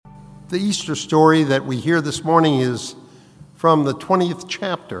The Easter story that we hear this morning is from the 20th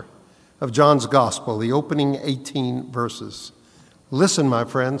chapter of John's Gospel, the opening 18 verses. Listen, my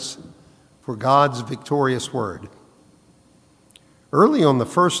friends, for God's victorious word. Early on the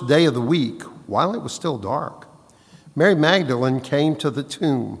first day of the week, while it was still dark, Mary Magdalene came to the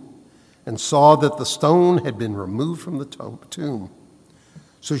tomb and saw that the stone had been removed from the tomb.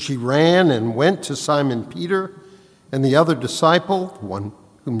 So she ran and went to Simon Peter and the other disciple, the one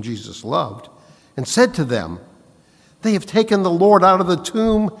whom Jesus loved, and said to them, "They have taken the Lord out of the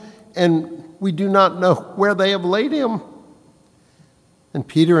tomb, and we do not know where they have laid him." And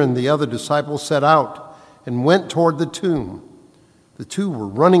Peter and the other disciple set out and went toward the tomb. The two were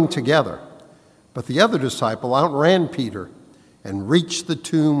running together, but the other disciple outran Peter and reached the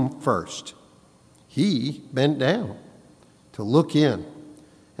tomb first. He bent down to look in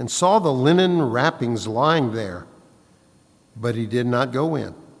and saw the linen wrappings lying there, but he did not go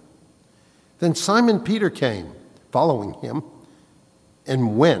in. Then Simon Peter came, following him,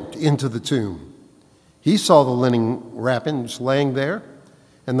 and went into the tomb. He saw the linen wrappings laying there,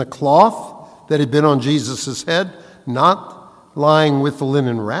 and the cloth that had been on Jesus' head, not lying with the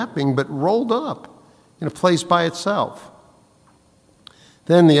linen wrapping, but rolled up in a place by itself.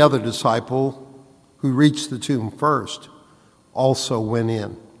 Then the other disciple, who reached the tomb first, also went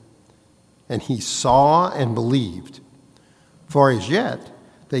in, and he saw and believed. For as yet,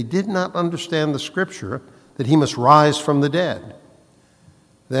 they did not understand the scripture that he must rise from the dead.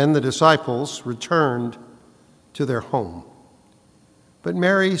 Then the disciples returned to their home. But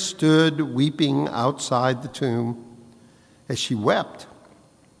Mary stood weeping outside the tomb. As she wept,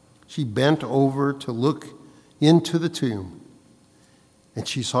 she bent over to look into the tomb, and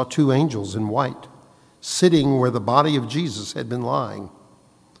she saw two angels in white, sitting where the body of Jesus had been lying,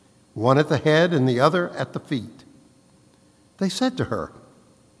 one at the head and the other at the feet. They said to her,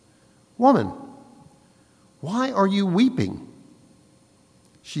 "Woman, why are you weeping?"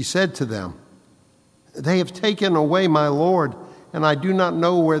 She said to them, "They have taken away my Lord, and I do not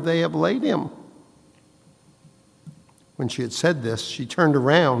know where they have laid him." When she had said this, she turned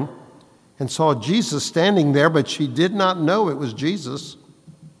around and saw Jesus standing there, but she did not know it was Jesus.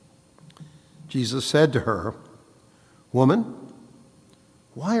 Jesus said to her, "Woman,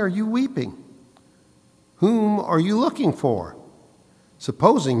 why are you weeping? Whom are you looking for?"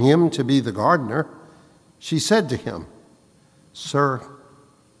 Supposing him to be the gardener, she said to him, "Sir,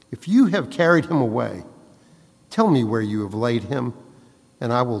 if you have carried him away, tell me where you have laid him,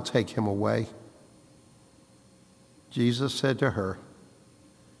 and I will take him away." Jesus said to her,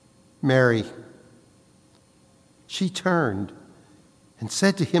 "Mary." She turned and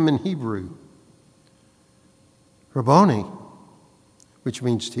said to him in Hebrew, "Rabboni," which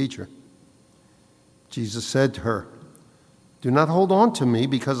means teacher. Jesus said to her, "Do not hold on to me,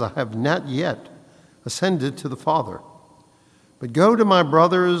 because I have not yet ascended to the Father. But go to my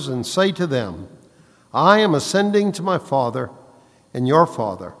brothers and say to them, I am ascending to my Father and your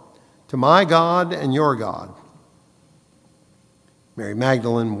Father, to my God and your God." Mary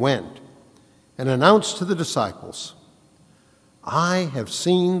Magdalene went and announced to the disciples, "I have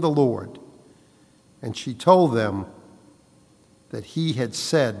seen the Lord." And she told them that he had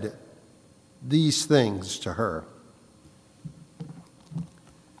said these things to her.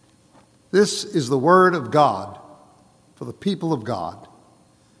 This is the word of God for the people of God.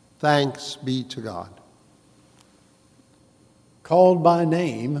 Thanks be to God. Called by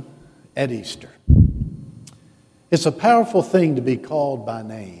name at Easter. It's a powerful thing to be called by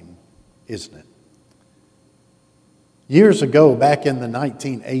name, isn't it? Years ago, back in the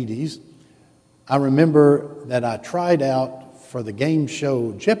 1980s, I remember that I tried out for the game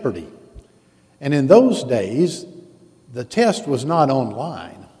show Jeopardy! And in those days, the test was not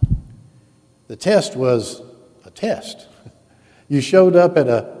online. The test was a test. You showed up at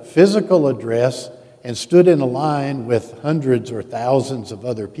a physical address and stood in a line with hundreds or thousands of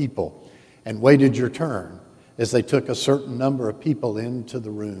other people and waited your turn as they took a certain number of people into the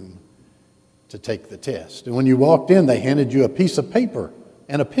room to take the test. And when you walked in, they handed you a piece of paper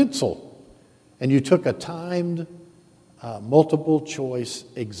and a pencil, and you took a timed multiple choice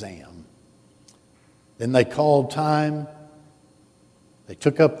exam. Then they called time, they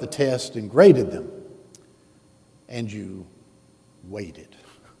took up the test and graded them, and you waited.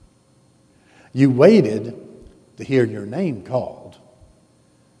 You waited to hear your name called.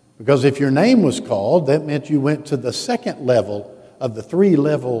 Because if your name was called, that meant you went to the second level of the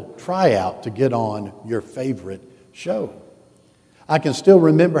 3-level tryout to get on your favorite show. I can still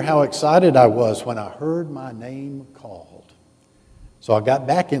remember how excited I was when I heard my name called. So I got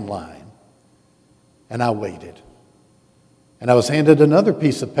back in line and I waited. And I was handed another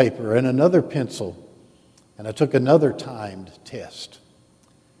piece of paper and another pencil, and I took another timed test.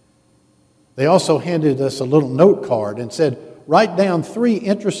 They also handed us a little note card and said, write down 3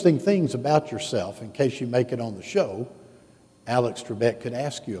 interesting things about yourself in case you make it on the show. Alex Trebek could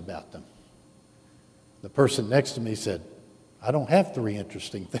ask you about them. The person next to me said, I don't have 3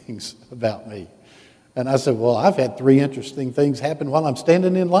 interesting things about me. And I said, well, I've had 3 interesting things happen while I'm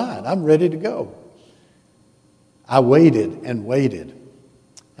standing in line. I'm ready to go. I waited and waited,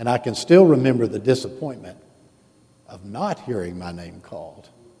 and I can still remember the disappointment of not hearing my name called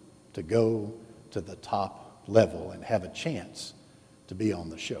to go to the top level and have a chance to be on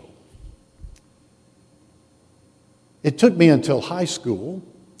the show. It took me until high school,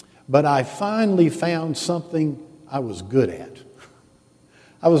 but I finally found something I was good at.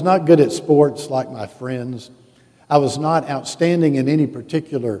 I was not good at sports like my friends. I was not outstanding in any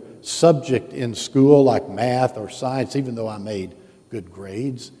particular subject in school like math or science, even though I made good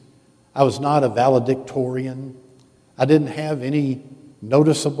grades. I was not a valedictorian. I didn't have any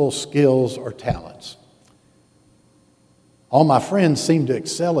noticeable skills or talents. All my friends seemed to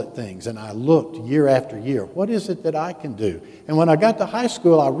excel at things, and I looked year after year. What is it that I can do? And when I got to high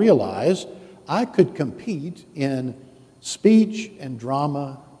school, I realized I could compete in speech and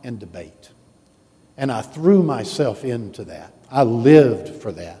drama and debate. And I threw myself into that. I lived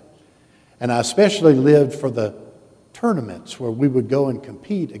for that. And I especially lived for the tournaments where we would go and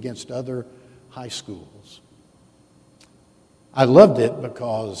compete against other high schools. I loved it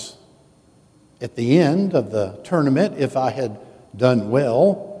because at the end of the tournament, if I had done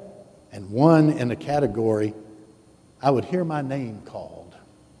well and won in a category, I would hear my name called.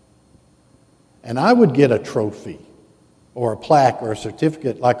 And I would get a trophy or a plaque or a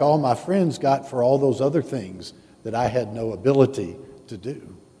certificate like all my friends got for all those other things that I had no ability to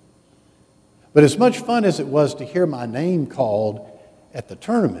do. But as much fun as it was to hear my name called at the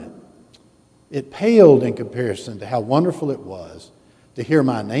tournament, it paled in comparison to how wonderful it was to hear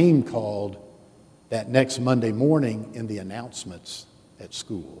my name called that next Monday morning in the announcements at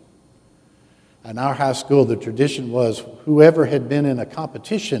school. In our high school, the tradition was whoever had been in a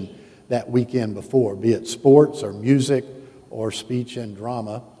competition that weekend before, be it sports or music or speech and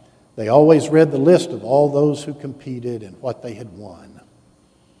drama, they always read the list of all those who competed and what they had won.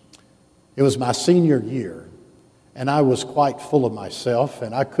 It was my senior year, and I was quite full of myself,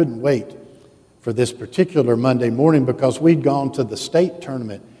 and I couldn't wait for this particular Monday morning because we'd gone to the state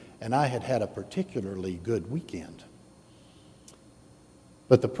tournament, and I had had a particularly good weekend.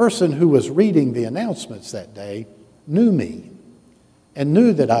 But the person who was reading the announcements that day knew me and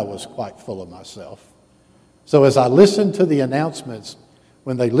knew that I was quite full of myself. So as I listened to the announcements,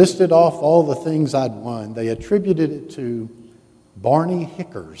 when they listed off all the things I'd won, they attributed it to Barney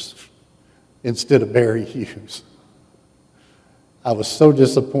Hickers instead of Barry Hughes. I was so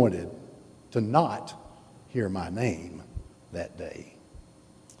disappointed to not hear my name that day.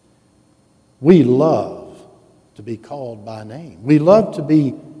 We love to be called by name. We love to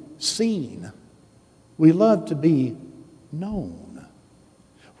be seen. We love to be known.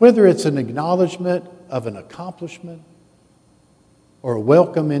 Whether it's an acknowledgement of an accomplishment or a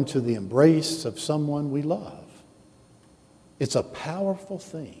welcome into the embrace of someone we love, it's a powerful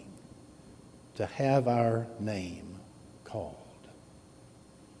thing to have our name called.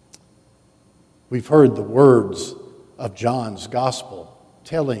 We've heard the words of John's Gospel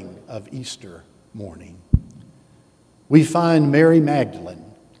telling of Easter morning. We find Mary Magdalene,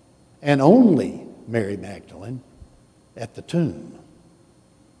 and only Mary Magdalene, at the tomb.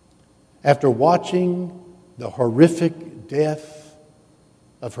 After watching the horrific death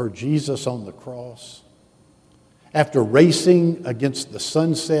of her Jesus on the cross, after racing against the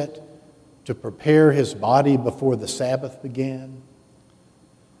sunset to prepare his body before the Sabbath began,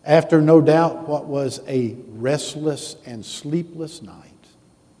 after no doubt what was a restless and sleepless night,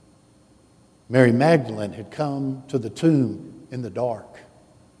 Mary Magdalene had come to the tomb in the dark,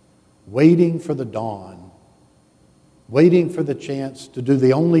 waiting for the dawn, waiting for the chance to do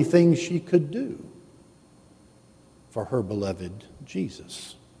the only thing she could do for her beloved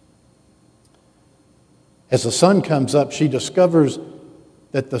Jesus. As the sun comes up, she discovers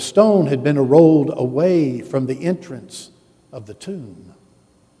that the stone had been rolled away from the entrance of the tomb.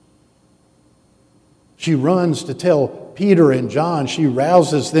 She runs to tell Peter and John. She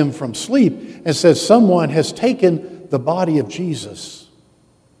rouses them from sleep and says, someone has taken the body of Jesus.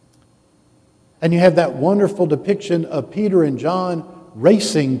 And you have that wonderful depiction of Peter and John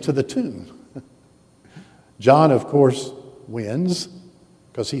racing to the tomb. John, of course, wins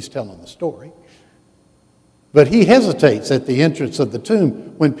because he's telling the story. But he hesitates at the entrance of the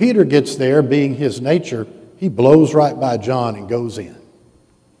tomb. When Peter gets there, being his nature, he blows right by John and goes in.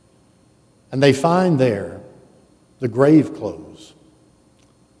 And they find there the grave clothes,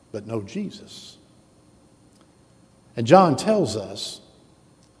 but no Jesus. And John tells us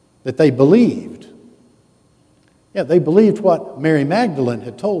that they believed. Yeah, they believed what Mary Magdalene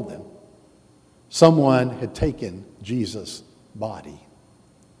had told them. Someone had taken Jesus' body.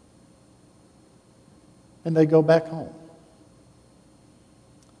 And they go back home.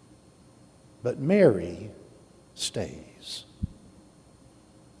 But Mary stays.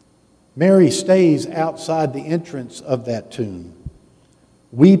 Mary stays outside the entrance of that tomb,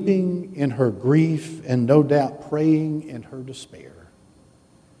 weeping in her grief and no doubt praying in her despair.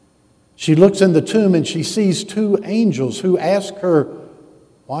 She looks in the tomb and she sees two angels who ask her,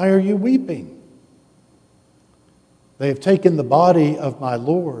 "Why are you weeping? They have taken the body of my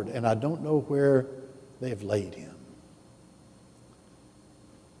Lord, and I don't know where they have laid him."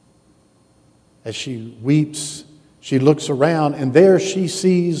 As she weeps, she looks around, and there she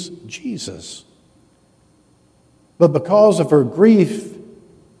sees Jesus. But because of her grief,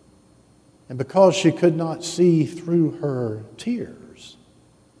 and because she could not see through her tears,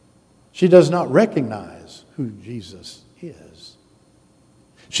 she does not recognize who Jesus is.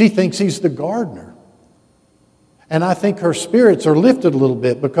 She thinks he's the gardener. And I think her spirits are lifted a little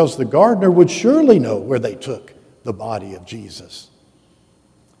bit because the gardener would surely know where they took the body of Jesus.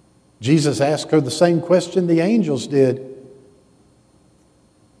 Jesus asked her the same question the angels did,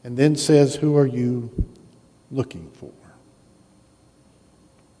 and then says, "Who are you looking for?"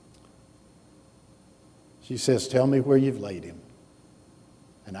 She says, "Tell me where you've laid him,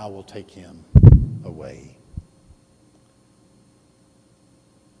 and I will take him away."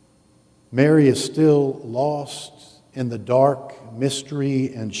 Mary is still lost in the dark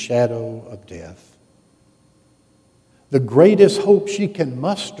mystery and shadow of death. The greatest hope she can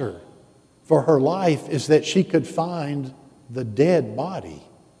muster for her life is that she could find the dead body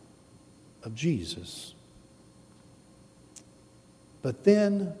of Jesus. But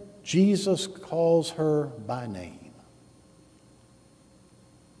then Jesus calls her by name,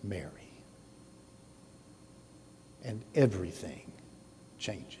 Mary. And everything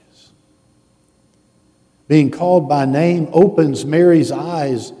changes. Being called by name opens Mary's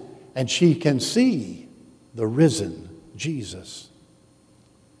eyes, and she can see the risen Jesus.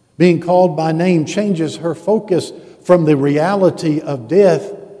 Being called by name changes her focus from the reality of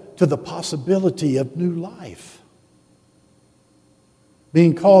death to the possibility of new life.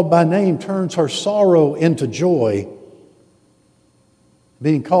 Being called by name turns her sorrow into joy.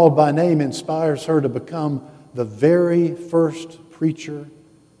 Being called by name inspires her to become the very first preacher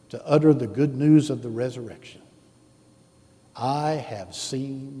to utter the good news of the resurrection. I have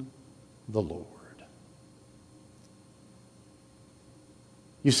seen the Lord.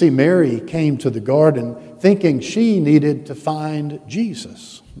 You see, Mary came to the garden thinking she needed to find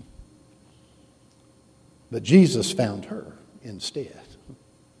Jesus. But Jesus found her instead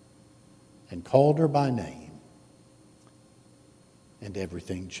and called her by name, and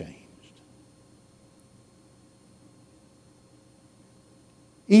everything changed.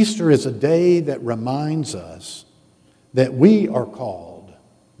 Easter is a day that reminds us that we are called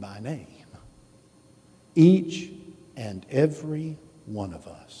by name. Each and every one of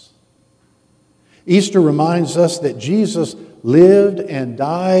us. Easter reminds us that Jesus lived and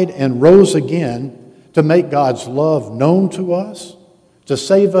died and rose again to make God's love known to us, to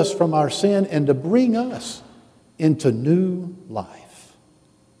save us from our sin, and to bring us into new life.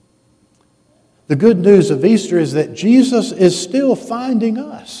 The good news of Easter is that Jesus is still finding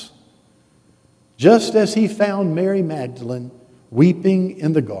us, just as he found Mary Magdalene weeping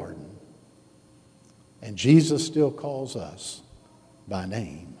in the garden. And Jesus still calls us by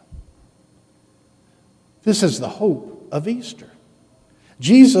name. This is the hope of Easter.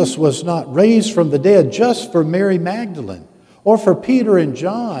 Jesus was not raised from the dead just for Mary Magdalene or for Peter and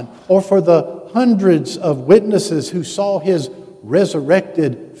John or for the hundreds of witnesses who saw his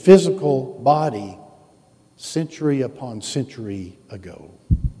resurrected physical body century upon century ago.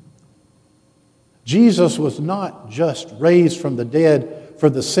 Jesus was not just raised from the dead for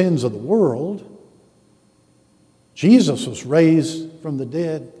the sins of the world. Jesus was raised from the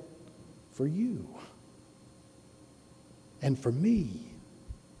dead for you and for me.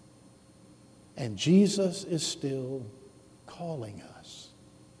 And Jesus is still calling us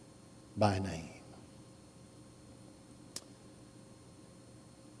by name.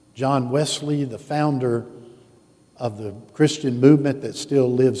 John Wesley, the founder of the Christian movement that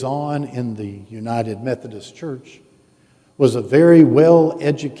still lives on in the United Methodist Church, was a very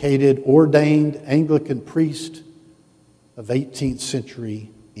well-educated, ordained Anglican priest of 18th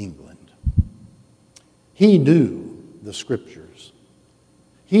century England. He knew the Scriptures.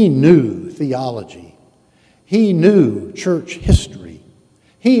 He knew theology. He knew church history.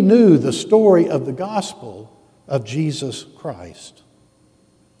 He knew the story of the gospel of Jesus Christ.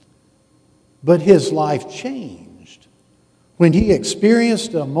 But his life changed when he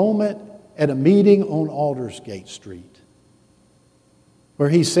experienced a moment at a meeting on Aldersgate Street, where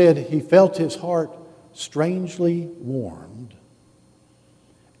he said he felt his heart strangely warmed.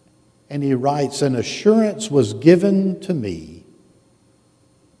 And he writes, "An assurance was given to me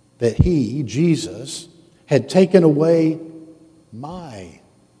that he, Jesus, had taken away my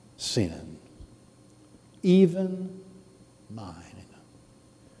sin, even mine,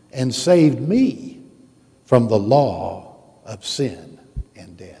 and saved me from the law of sin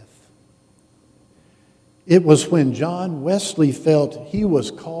and death." It was when John Wesley felt he was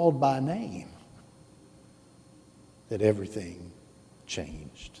called by name that everything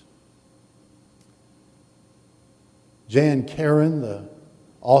changed. Jan Karon, the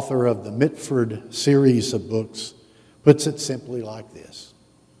author of the Mitford series of books, puts it simply like this: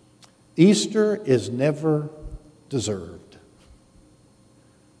 Easter is never deserved.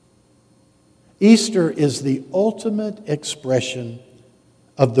 Easter is the ultimate expression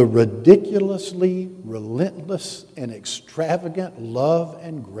of the ridiculously relentless and extravagant love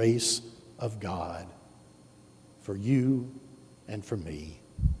and grace of God for you and for me.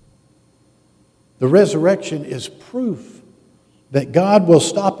 The resurrection is proof that God will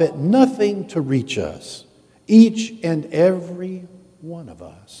stop at nothing to reach us, each and every one of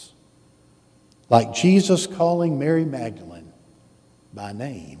us, like Jesus calling Mary Magdalene by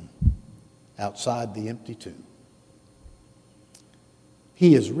name outside the empty tomb.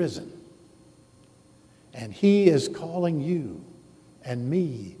 He is risen, and he is calling you and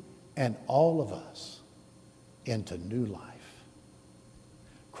me and all of us into new life.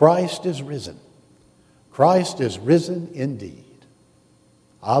 Christ is risen. Christ is risen indeed.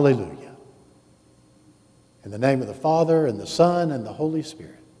 Hallelujah. In the name of the Father, and the Son, and the Holy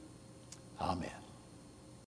Spirit. Amen.